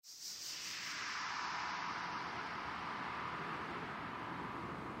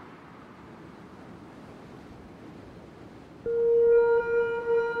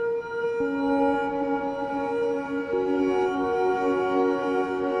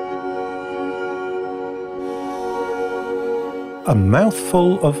A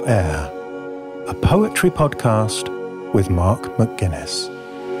Mouthful of Air, a poetry podcast with Mark McGuinness.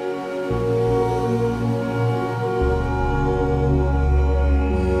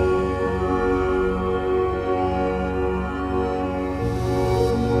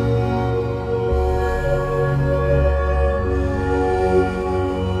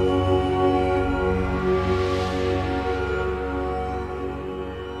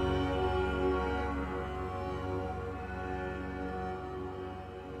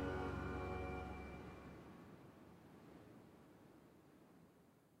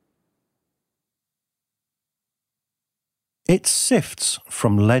 It Sifts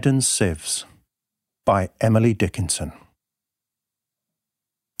from Leaden Sieves by Emily Dickinson.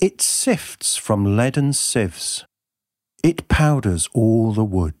 It sifts from leaden sieves. It powders all the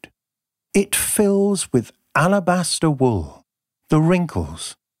wood. It fills with alabaster wool the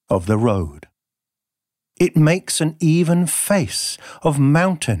wrinkles of the road. It makes an even face of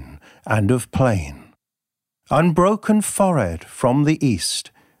mountain and of plain. Unbroken forehead from the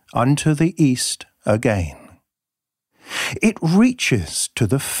east unto the east again. It reaches to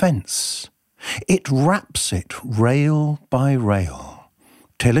the fence. It wraps it rail by rail,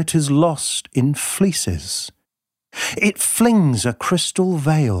 till it is lost in fleeces. It flings a crystal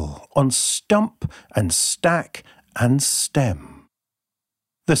veil on stump and stack and stem.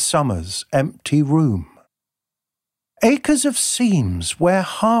 The summer's empty room. Acres of seams where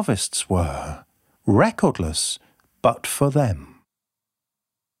harvests were, recordless but for them.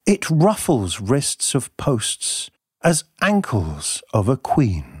 It ruffles wrists of posts, as ankles of a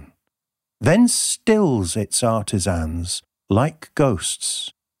queen, then stills its artisans like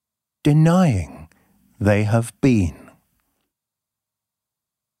ghosts, denying they have been.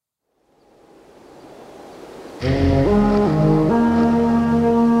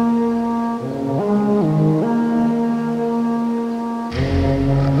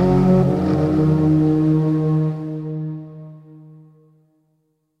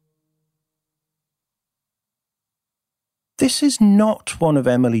 This is not one of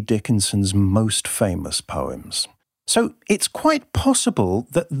Emily Dickinson's most famous poems, so it's quite possible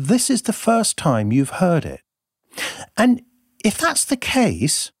that this is the first time you've heard it. And if that's the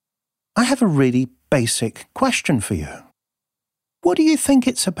case, I have a really basic question for you. What do you think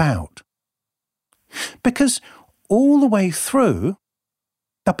it's about? Because all the way through,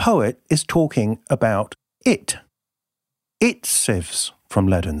 the poet is talking about it. It sieves from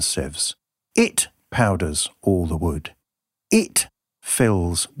leaden sieves. It powders all the wood. It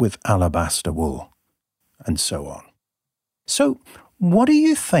fills with alabaster wool, and so on. So, what do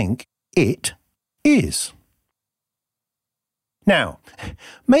you think it is? Now,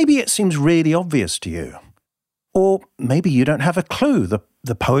 maybe it seems really obvious to you, or maybe you don't have a clue, the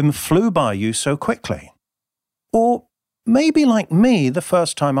poem flew by you so quickly. Or maybe like me, the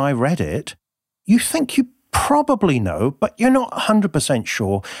first time I read it, you think you probably know, but you're not 100%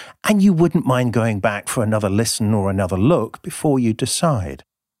 sure, and you wouldn't mind going back for another listen or another look before you decide.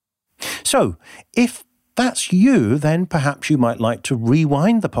 So, if that's you, then perhaps you might like to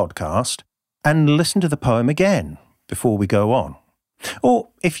rewind the podcast and listen to the poem again before we go on. Or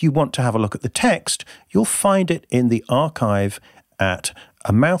if you want to have a look at the text, you'll find it in the archive at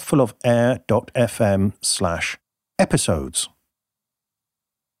amouthfulofair.fm/episodes.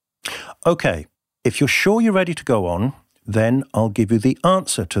 Okay. If you're sure you're ready to go on, then I'll give you the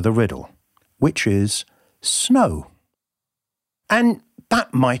answer to the riddle, which is snow. And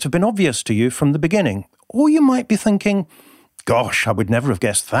that might have been obvious to you from the beginning, or you might be thinking, gosh, I would never have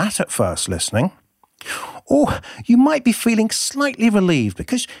guessed that at first listening. Or you might be feeling slightly relieved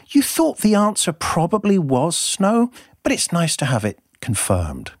because you thought the answer probably was snow, but it's nice to have it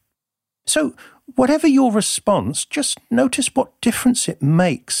confirmed. So whatever your response, just notice what difference it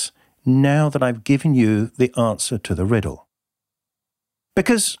makes now that I've given you the answer to the riddle.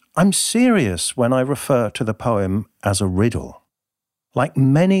 Because I'm serious when I refer to the poem as a riddle. Like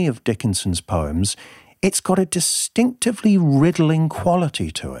many of Dickinson's poems, it's got a distinctively riddling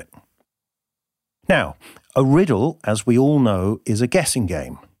quality to it. Now, a riddle, as we all know, is a guessing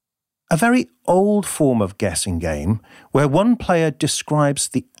game. A very old form of guessing game where one player describes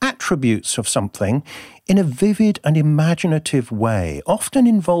the attributes of something in a vivid and imaginative way, often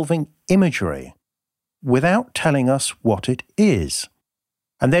involving imagery, without telling us what it is.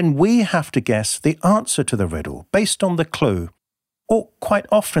 And then we have to guess the answer to the riddle based on the clue, or quite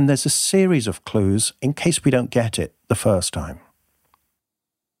often there's a series of clues in case we don't get it the first time.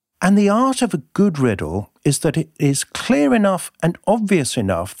 And the art of a good riddle is that it is clear enough and obvious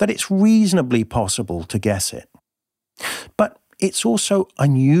enough that it's reasonably possible to guess it. But it's also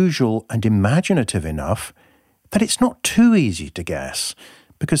unusual and imaginative enough that it's not too easy to guess,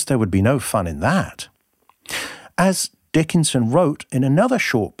 because there would be no fun in that. As Dickinson wrote in another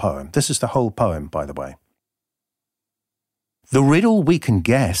short poem, this is the whole poem, by the way. The riddle we can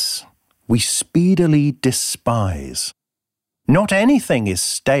guess, we speedily despise. Not anything is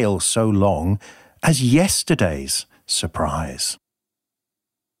stale so long as yesterday's surprise.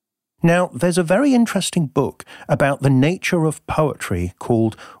 Now, there's a very interesting book about the nature of poetry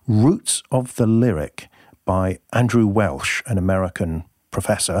called Roots of the Lyric by Andrew Welsh, an American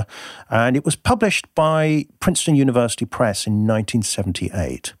professor, and it was published by Princeton University Press in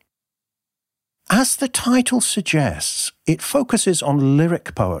 1978. As the title suggests, it focuses on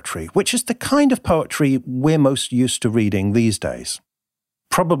lyric poetry, which is the kind of poetry we're most used to reading these days.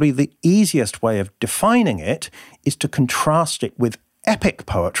 Probably the easiest way of defining it is to contrast it with epic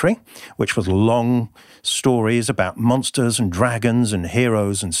poetry, which was long stories about monsters and dragons and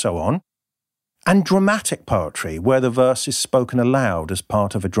heroes and so on, and dramatic poetry, where the verse is spoken aloud as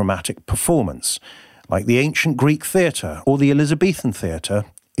part of a dramatic performance, like the ancient Greek theatre or the Elizabethan theatre,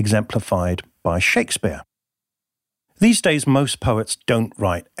 exemplified by Shakespeare. These days, most poets don't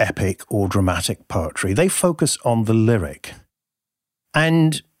write epic or dramatic poetry. They focus on the lyric.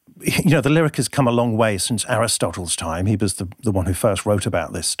 And, the lyric has come a long way since Aristotle's time. He was the one who first wrote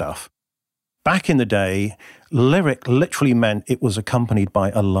about this stuff. Back in the day, lyric literally meant it was accompanied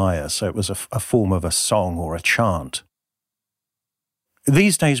by a lyre, so it was a form of a song or a chant.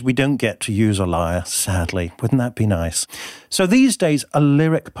 These days, we don't get to use a lyre, sadly. Wouldn't that be nice? So these days, a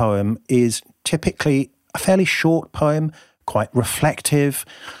lyric poem is typically a fairly short poem, quite reflective,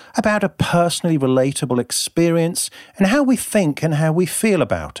 about a personally relatable experience and how we think and how we feel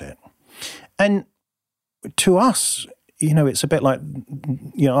about it. And to us, it's a bit like,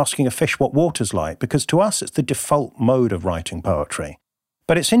 asking a fish what water's like, because to us, it's the default mode of writing poetry.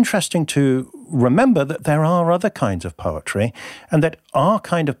 But it's interesting to remember that there are other kinds of poetry, and that our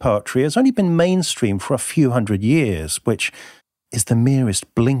kind of poetry has only been mainstream for a few hundred years, which is the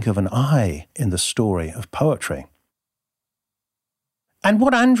merest blink of an eye in the story of poetry. And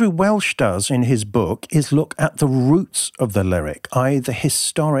what Andrew Welsh does in his book is look at the roots of the lyric, i.e. the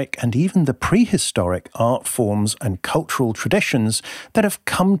historic and even the prehistoric art forms and cultural traditions that have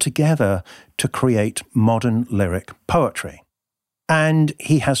come together to create modern lyric poetry. And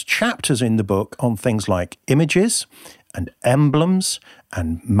he has chapters in the book on things like images and emblems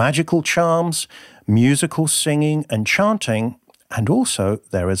and magical charms, musical singing and chanting, and also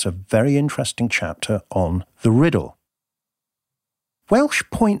there is a very interesting chapter on the riddle. Welsh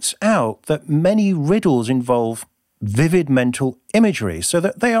points out that many riddles involve vivid mental imagery, so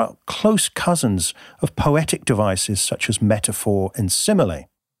that they are close cousins of poetic devices such as metaphor and simile.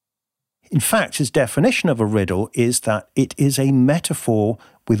 In fact, his definition of a riddle is that it is a metaphor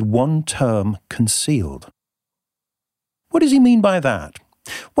with one term concealed. What does he mean by that?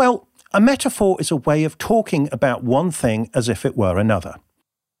 Well, a metaphor is a way of talking about one thing as if it were another.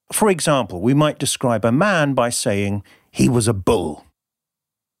 For example, we might describe a man by saying, he was a bull.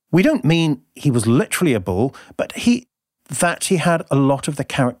 We don't mean he was literally a bull, but that he had a lot of the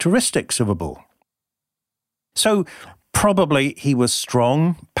characteristics of a bull. So probably he was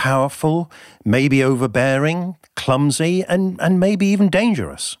strong, powerful, maybe overbearing, clumsy, and maybe even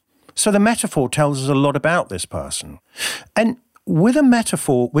dangerous. So the metaphor tells us a lot about this person. And with a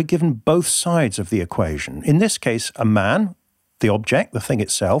metaphor, we're given both sides of the equation. In this case, a man, the object, the thing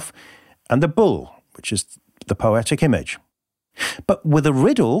itself, and the bull, which is the poetic image. But with a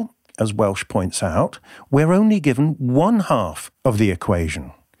riddle, as Welsh points out, we're only given one half of the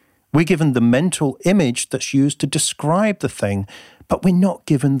equation. We're given the mental image that's used to describe the thing, but we're not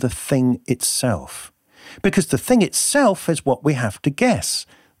given the thing itself. Because the thing itself is what we have to guess,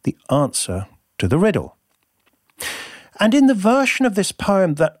 the answer to the riddle. And in the version of this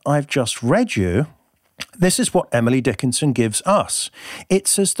poem that I've just read you, this is what Emily Dickinson gives us.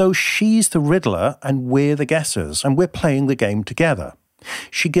 It's as though she's the riddler and we're the guessers, and we're playing the game together.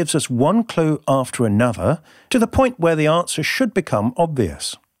 She gives us one clue after another to the point where the answer should become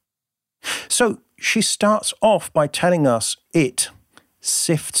obvious. So she starts off by telling us it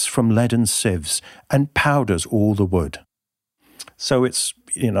sifts from leaden sieves and powders all the wood. So it's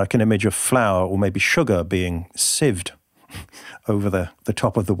like an image of flour or maybe sugar being sieved over the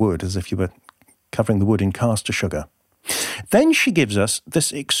top of the wood, as if you were covering the wood in caster sugar. Then she gives us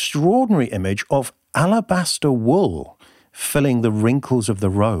this extraordinary image of alabaster wool filling the wrinkles of the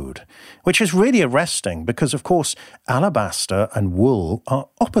road, which is really arresting because, of course, alabaster and wool are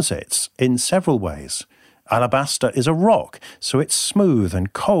opposites in several ways. Alabaster is a rock, so it's smooth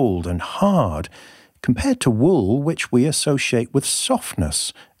and cold and hard, compared to wool, which we associate with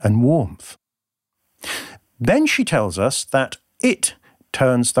softness and warmth. Then she tells us that it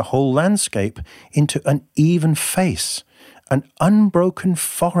turns the whole landscape into an even face, an unbroken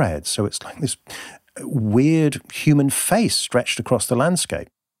forehead. So it's like this weird human face stretched across the landscape.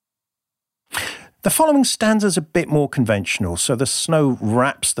 The following stanza is a bit more conventional. So the snow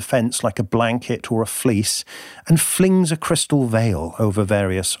wraps the fence like a blanket or a fleece and flings a crystal veil over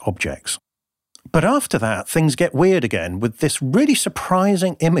various objects. But after that, things get weird again with this really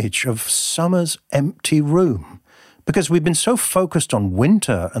surprising image of summer's empty room. Because we've been so focused on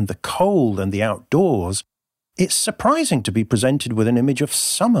winter and the cold and the outdoors, it's surprising to be presented with an image of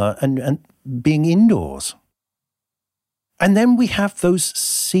summer and being indoors. And then we have those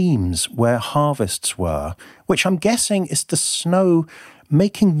seams where harvests were, which I'm guessing is the snow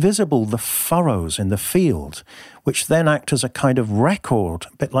making visible the furrows in the field, which then act as a kind of record,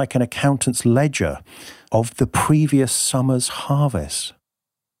 a bit like an accountant's ledger, of the previous summer's harvest.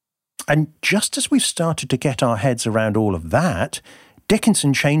 And just as we've started to get our heads around all of that,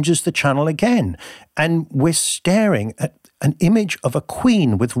 Dickinson changes the channel again, and we're staring at an image of a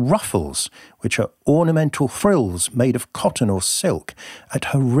queen with ruffles, which are ornamental frills made of cotton or silk, at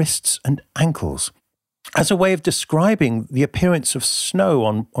her wrists and ankles. As a way of describing the appearance of snow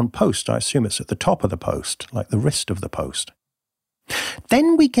on post, I assume it's at the top of the post, like the wrist of the post.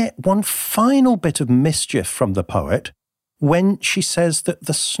 Then we get one final bit of mischief from the poet when she says that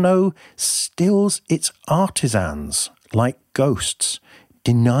the snow stills its artisans like ghosts,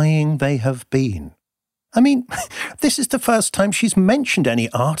 denying they have been. I mean, this is the first time she's mentioned any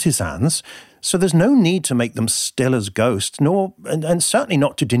artisans, so there's no need to make them still as ghosts, and certainly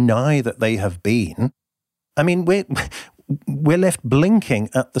not to deny that they have been. I mean, we're left blinking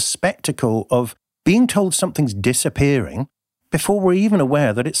at the spectacle of being told something's disappearing before we're even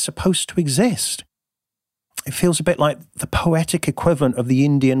aware that it's supposed to exist. It feels a bit like the poetic equivalent of the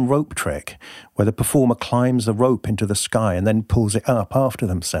Indian rope trick, where the performer climbs the rope into the sky and then pulls it up after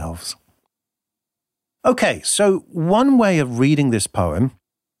themselves. Okay, so one way of reading this poem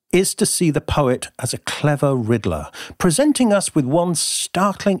is to see the poet as a clever riddler, presenting us with one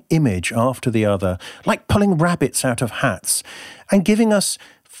startling image after the other, like pulling rabbits out of hats, and giving us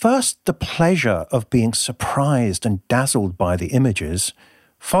first the pleasure of being surprised and dazzled by the images,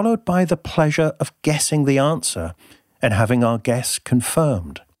 followed by the pleasure of guessing the answer and having our guess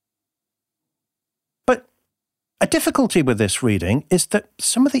confirmed. But a difficulty with this reading is that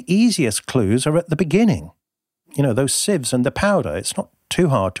some of the easiest clues are at the beginning. You know, those sieves and the powder, it's not too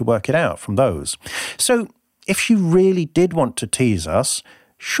hard to work it out from those. So if she really did want to tease us,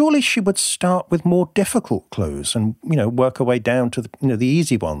 surely she would start with more difficult clues and, work her way down to the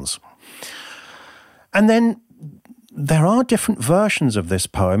easy ones. And then there are different versions of this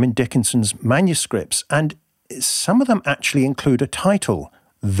poem in Dickinson's manuscripts, and some of them actually include a title,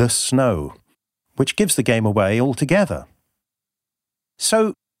 The Snow, which gives the game away altogether.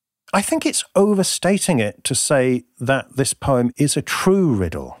 So I think it's overstating it to say that this poem is a true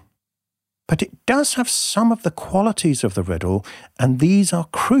riddle. But it does have some of the qualities of the riddle, and these are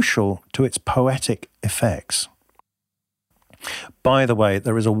crucial to its poetic effects. By the way,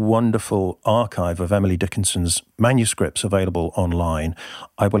 there is a wonderful archive of Emily Dickinson's manuscripts available online.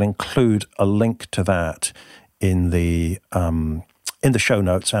 I will include a link to that in the show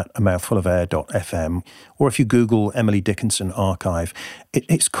notes at amouthfulofair.fm, or if you Google Emily Dickinson archive,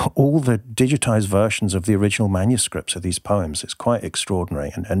 it's got all the digitized versions of the original manuscripts of these poems. It's quite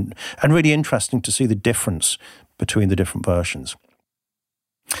extraordinary and really interesting to see the difference between the different versions.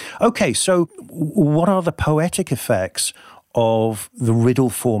 Okay, so what are the poetic effects of the riddle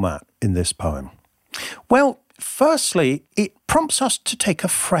format in this poem? Well, firstly, it prompts us to take a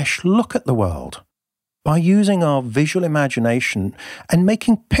fresh look at the world by using our visual imagination and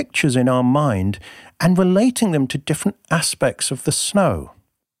making pictures in our mind and relating them to different aspects of the snow.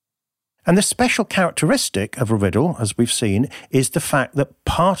 And the special characteristic of a riddle, as we've seen, is the fact that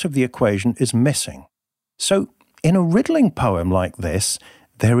part of the equation is missing. So in a riddling poem like this,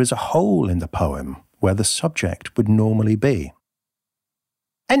 there is a hole in the poem where the subject would normally be.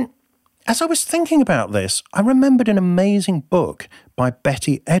 And as I was thinking about this, I remembered an amazing book by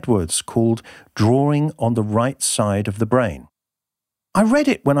Betty Edwards called Drawing on the Right Side of the Brain. I read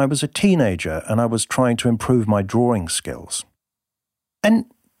it when I was a teenager and I was trying to improve my drawing skills. And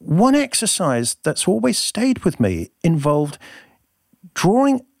one exercise that's always stayed with me involved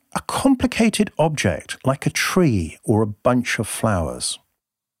drawing a complicated object like a tree or a bunch of flowers.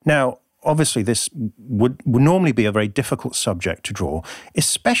 Now, obviously, this would normally be a very difficult subject to draw,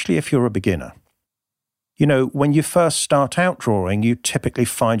 especially if you're a beginner. You know, when you first start out drawing, you typically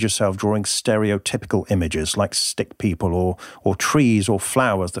find yourself drawing stereotypical images like stick people or trees or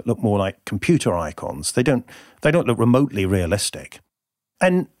flowers that look more like computer icons. They don't look remotely realistic.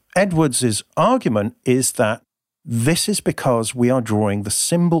 And Edwards's argument is that this is because we are drawing the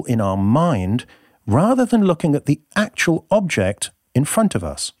symbol in our mind rather than looking at the actual object in front of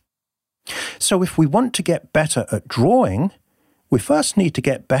us. So if we want to get better at drawing, we first need to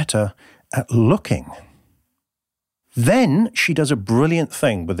get better at looking. Then she does a brilliant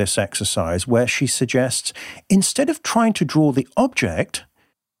thing with this exercise where she suggests, instead of trying to draw the object,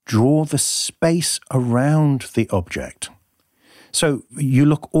 draw the space around the object. So you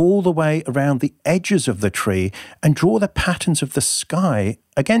look all the way around the edges of the tree and draw the patterns of the sky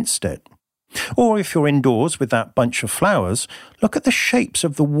against it. Or if you're indoors with that bunch of flowers, look at the shapes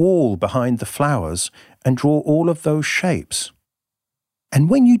of the wall behind the flowers and draw all of those shapes. And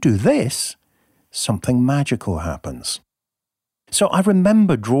when you do this, something magical happens. So I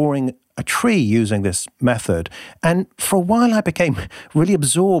remember drawing a tree using this method, and for a while I became really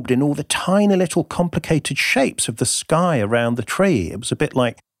absorbed in all the tiny little complicated shapes of the sky around the tree. It was a bit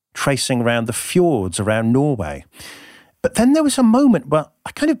like tracing around the fjords around Norway. But then there was a moment where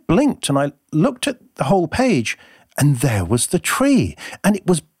I kind of blinked and I looked at the whole page, and there was the tree, and it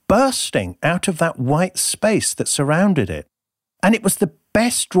was bursting out of that white space that surrounded it. And it was the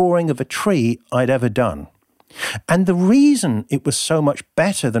best drawing of a tree I'd ever done. And the reason it was so much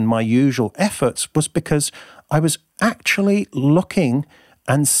better than my usual efforts was because I was actually looking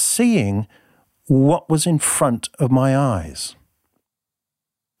and seeing what was in front of my eyes.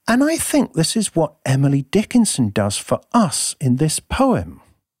 And I think this is what Emily Dickinson does for us in this poem.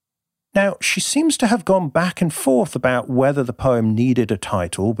 Now, she seems to have gone back and forth about whether the poem needed a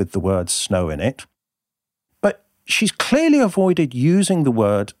title with the word snow in it. She's clearly avoided using the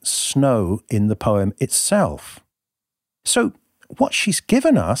word snow in the poem itself. So what she's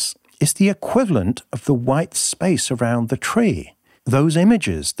given us is the equivalent of the white space around the tree, those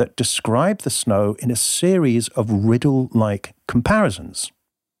images that describe the snow in a series of riddle-like comparisons.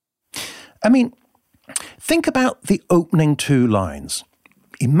 I mean, think about the opening two lines.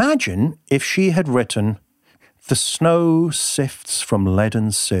 Imagine if she had written, "The snow sifts from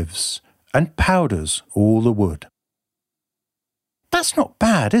leaden sieves and powders all the wood." That's not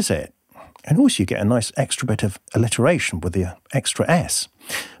bad, is it? And also you get a nice extra bit of alliteration with the extra S.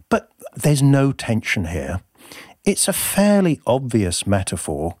 But there's no tension here. It's a fairly obvious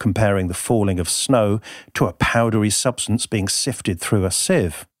metaphor comparing the falling of snow to a powdery substance being sifted through a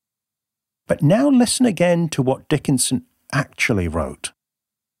sieve. But now listen again to what Dickinson actually wrote.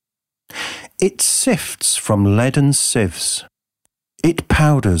 "It sifts from leaden sieves. It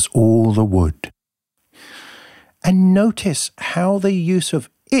powders all the wood." And notice how the use of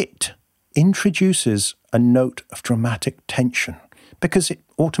it introduces a note of dramatic tension, because it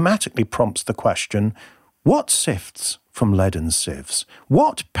automatically prompts the question, what sifts from leaden sieves?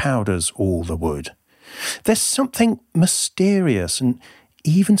 What powders all the wood? There's something mysterious and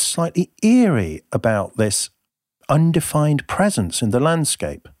even slightly eerie about this undefined presence in the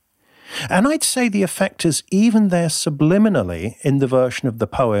landscape. And I'd say the effect is even there subliminally in the version of the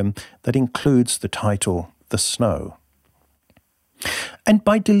poem that includes the title "The Snow." And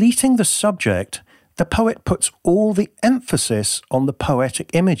by deleting the subject, the poet puts all the emphasis on the poetic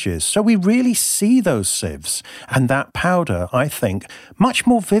images. So we really see those sieves and that powder, I think, much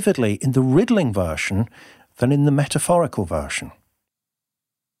more vividly in the riddling version than in the metaphorical version.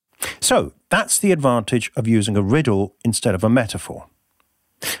 So that's the advantage of using a riddle instead of a metaphor.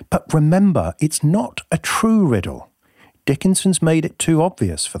 But remember, it's not a true riddle. Dickinson's made it too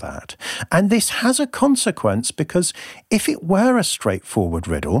obvious for that. And this has a consequence because if it were a straightforward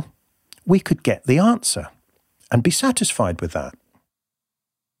riddle, we could get the answer and be satisfied with that.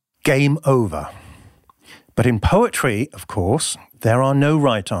 Game over. But in poetry, of course, there are no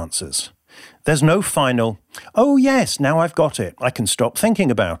right answers. There's no final, "Oh yes, now I've got it. I can stop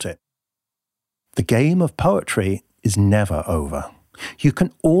thinking about it." The game of poetry is never over. You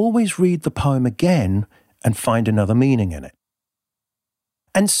can always read the poem again and find another meaning in it.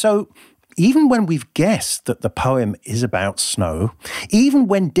 And so, even when we've guessed that the poem is about snow, even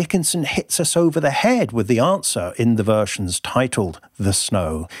when Dickinson hits us over the head with the answer in the versions titled "The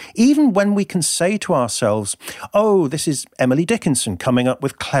Snow," even when we can say to ourselves, "Oh, this is Emily Dickinson coming up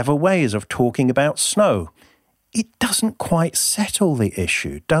with clever ways of talking about snow," it doesn't quite settle the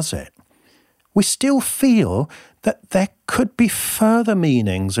issue, does it? We still feel that there could be further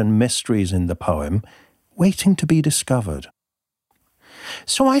meanings and mysteries in the poem waiting to be discovered.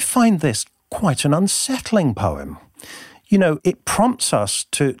 So I find this quite an unsettling poem. It prompts us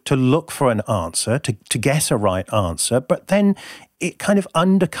to look for an answer, to get a right answer, but then it kind of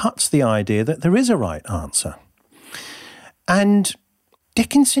undercuts the idea that there is a right answer. And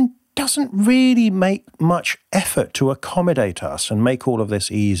Dickinson doesn't really make much effort to accommodate us and make all of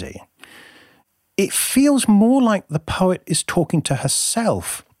this easy. It feels more like the poet is talking to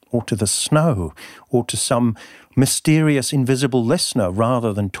herself or to the snow or to some mysterious invisible listener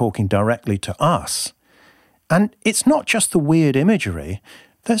rather than talking directly to us. And it's not just the weird imagery,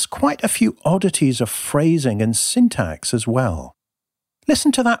 there's quite a few oddities of phrasing and syntax as well.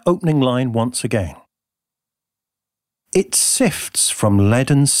 Listen to that opening line once again. It sifts from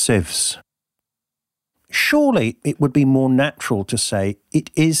leaden sieves. Surely it would be more natural to say it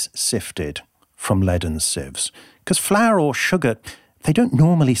is sifted from leaden sieves, because flour or sugar, they don't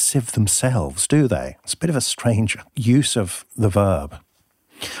normally sieve themselves, do they? It's a bit of a strange use of the verb.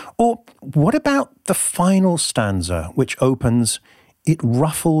 Or what about the final stanza, which opens, it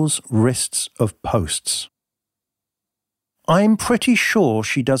ruffles wrists of posts? I'm pretty sure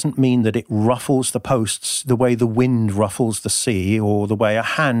she doesn't mean that it ruffles the posts the way the wind ruffles the sea or the way a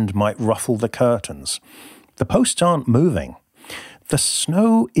hand might ruffle the curtains. The posts aren't moving. The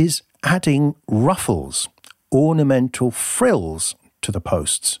snow is adding ruffles, ornamental frills to the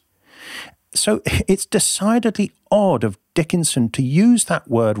posts. So it's decidedly odd of Dickinson to use that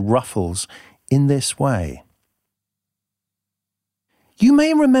word ruffles in this way. You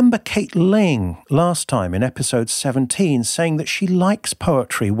may remember Kate Ling last time in episode 17 saying that she likes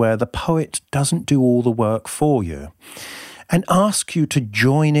poetry where the poet doesn't do all the work for you and ask you to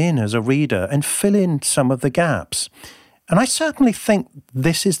join in as a reader and fill in some of the gaps. And I certainly think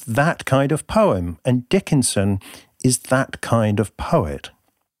this is that kind of poem, and Dickinson is that kind of poet.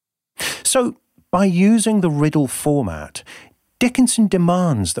 So, by using the riddle format, Dickinson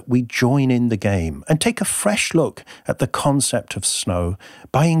demands that we join in the game and take a fresh look at the concept of snow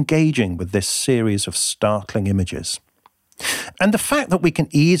by engaging with this series of startling images. And the fact that we can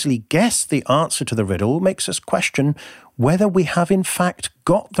easily guess the answer to the riddle makes us question whether we have in fact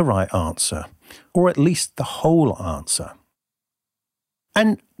got the right answer, or at least the whole answer.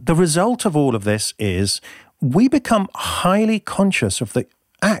 And the result of all of this is we become highly conscious of the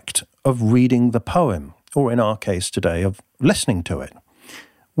act of reading the poem, or in our case today, of listening to it.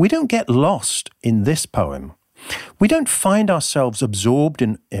 We don't get lost in this poem. We don't find ourselves absorbed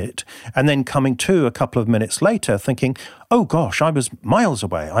in it and then coming to a couple of minutes later thinking, oh gosh, I was miles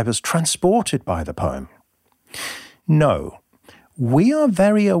away. I was transported by the poem. No, we are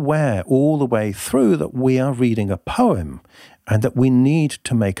very aware all the way through that we are reading a poem and that we need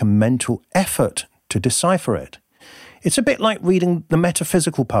to make a mental effort to decipher it. It's a bit like reading the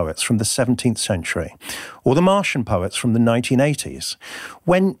metaphysical poets from the 17th century or the Martian poets from the 1980s,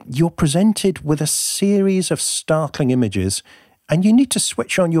 when you're presented with a series of startling images and you need to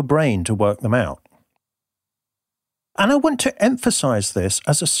switch on your brain to work them out. And I want to emphasize this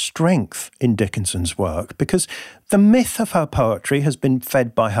as a strength in Dickinson's work because the myth of her poetry has been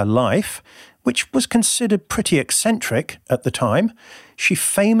fed by her life, which was considered pretty eccentric at the time. She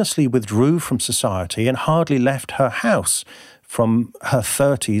famously withdrew from society and hardly left her house from her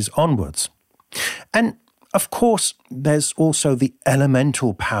 30s onwards. And of course, there's also the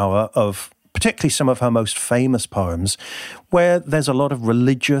elemental power of particularly some of her most famous poems, where there's a lot of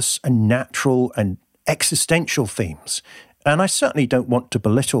religious and natural and existential themes. And I certainly don't want to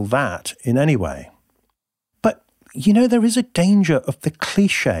belittle that in any way. But, there is a danger of the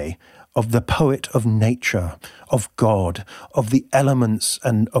cliché of the poet of nature, of God, of the elements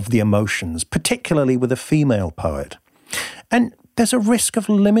and of the emotions, particularly with a female poet. And there's a risk of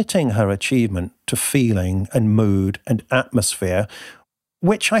limiting her achievement to feeling and mood and atmosphere,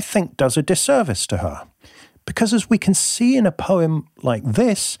 which I think does a disservice to her. Because as we can see in a poem like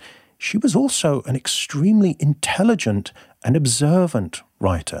this, she was also an extremely intelligent and observant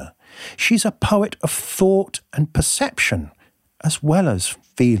writer. She's a poet of thought and perception, as well as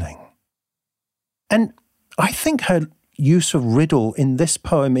feeling. And I think her use of riddle in this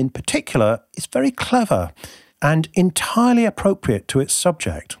poem in particular is very clever and entirely appropriate to its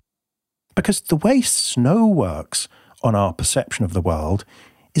subject. Because the way snow works on our perception of the world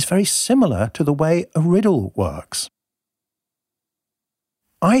is very similar to the way a riddle works.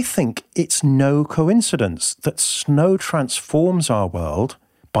 I think it's no coincidence that snow transforms our world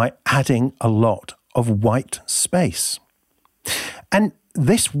by adding a lot of white space. And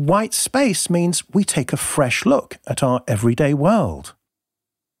this white space means we take a fresh look at our everyday world.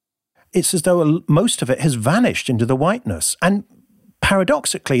 It's as though most of it has vanished into the whiteness. And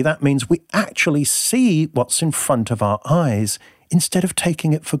paradoxically, that means we actually see what's in front of our eyes instead of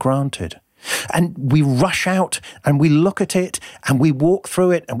taking it for granted. And we rush out and we look at it and we walk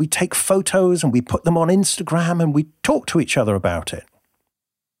through it and we take photos and we put them on Instagram and we talk to each other about it.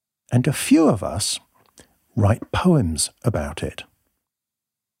 And a few of us write poems about it.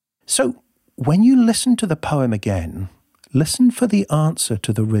 So when you listen to the poem again, listen for the answer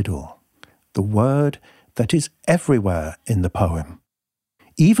to the riddle, the word that is everywhere in the poem,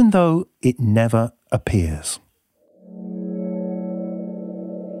 even though it never appears.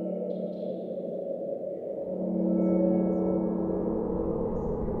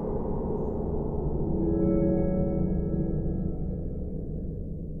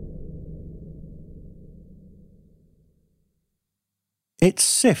 It's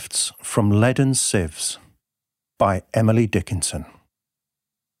Sifts from Leaden Sieves by Emily Dickinson.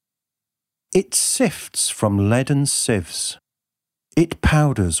 It sifts from leaden sieves. It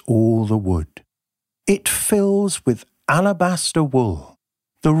powders all the wood. It fills with alabaster wool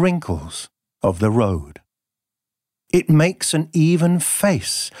the wrinkles of the road. It makes an even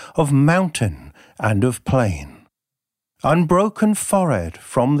face of mountain and of plain. Unbroken forehead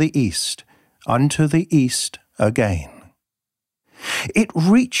from the east unto the east again. It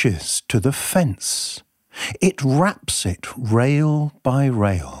reaches to the fence. It wraps it rail by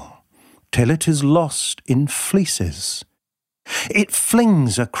rail, till it is lost in fleeces. It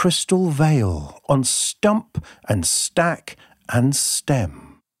flings a crystal veil on stump and stack and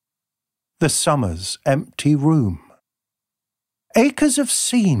stem. The summer's empty room. Acres of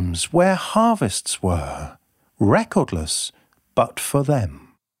seams where harvests were, recordless but for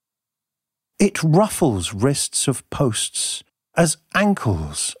them. It ruffles wrists of posts as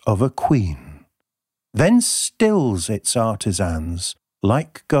ankles of a queen, then stills its artisans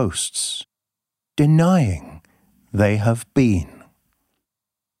like ghosts, denying they have been.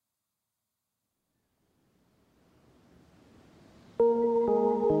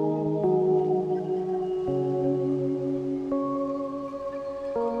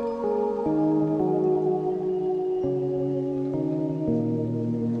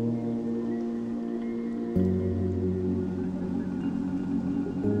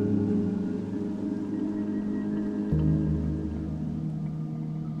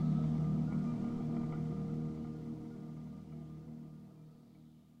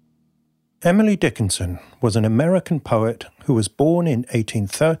 Emily Dickinson was an American poet who was born in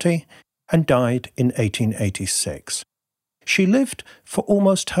 1830 and died in 1886. She lived for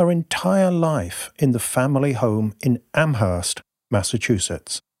almost her entire life in the family home in Amherst,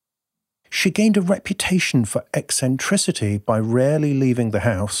 Massachusetts. She gained a reputation for eccentricity by rarely leaving the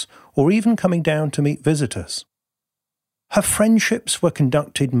house or even coming down to meet visitors. Her friendships were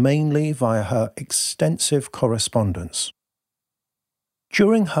conducted mainly via her extensive correspondence.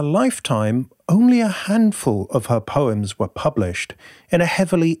 During her lifetime, only a handful of her poems were published in a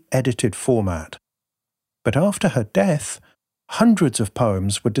heavily edited format. But after her death, hundreds of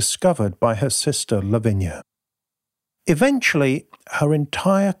poems were discovered by her sister Lavinia. Eventually, her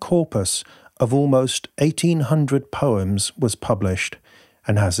entire corpus of almost 1,800 poems was published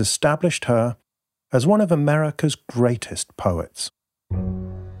and has established her as one of America's greatest poets.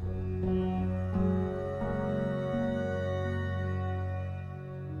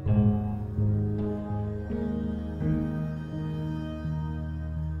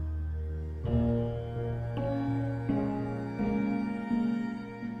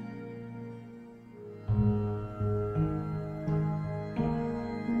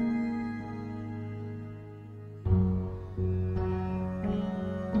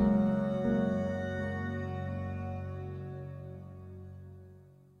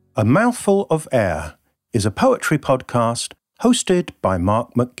 A Mouthful of Air is a poetry podcast hosted by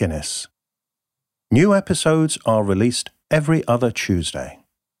Mark McGuinness. New episodes are released every other Tuesday.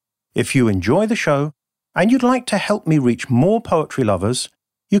 If you enjoy the show and you'd like to help me reach more poetry lovers,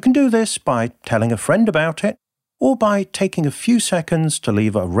 you can do this by telling a friend about it or by taking a few seconds to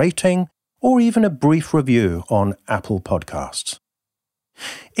leave a rating or even a brief review on Apple Podcasts.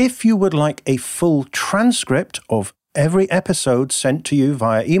 If you would like a full transcript of every episode sent to you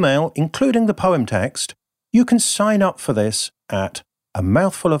via email, including the poem text, you can sign up for this at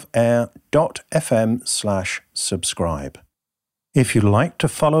amouthfulofair.fm/subscribe. If you'd like to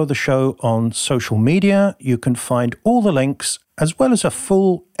follow the show on social media, you can find all the links as well as a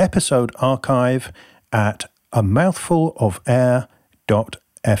full episode archive at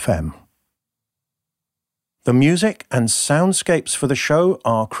amouthfulofair.fm. The music and soundscapes for the show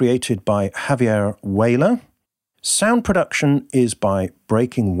are created by Javier Whaler. Sound production is by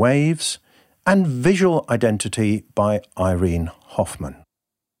Breaking Waves, and visual identity by Irene Hoffman.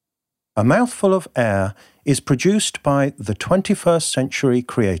 A Mouthful of Air is produced by the 21st Century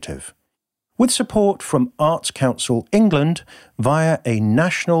Creative. with support from Arts Council England via a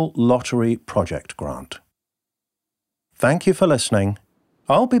National Lottery Project grant. Thank you for listening.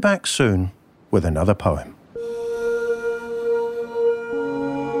 I'll be back soon with another poem.